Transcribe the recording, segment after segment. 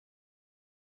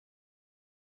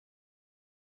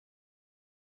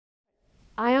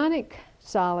Ionic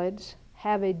solids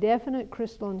have a definite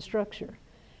crystalline structure.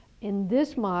 In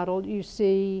this model, you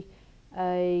see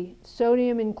a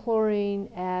sodium and chlorine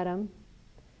atom,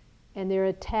 and they're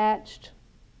attached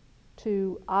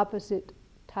to opposite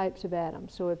types of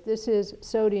atoms. So if this is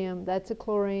sodium, that's a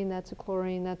chlorine, that's a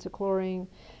chlorine, that's a chlorine.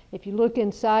 If you look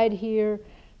inside here,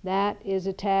 that is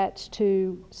attached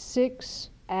to 6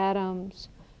 atoms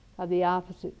of the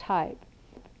opposite type.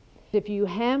 If you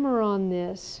hammer on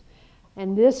this,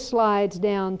 and this slides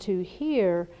down to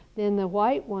here, then the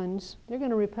white ones, they're going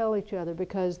to repel each other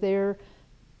because they're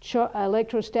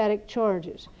electrostatic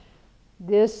charges.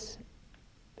 This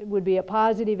would be a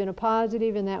positive, and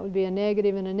that would be a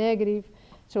negative and a negative.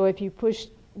 So if you push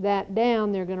that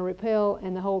down, they're going to repel,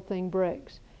 and the whole thing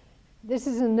breaks. This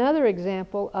is another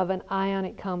example of an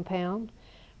ionic compound,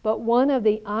 but one of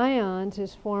the ions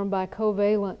is formed by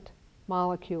covalent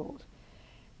molecules.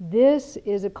 This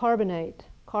is a carbonate,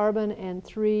 carbon and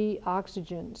 3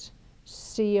 oxygens,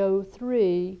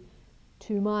 CO3,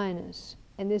 2-,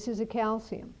 and this is a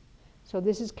calcium. So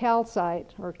this is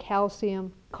calcite, or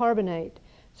calcium carbonate.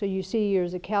 So you see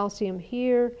there's a calcium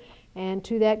here, and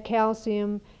to that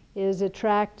calcium is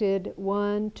attracted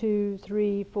 1, 2,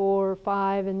 3, 4,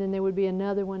 5, and then there would be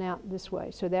another one out this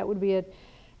way. So that would be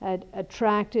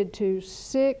attracted to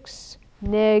 6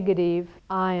 negative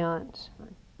ions.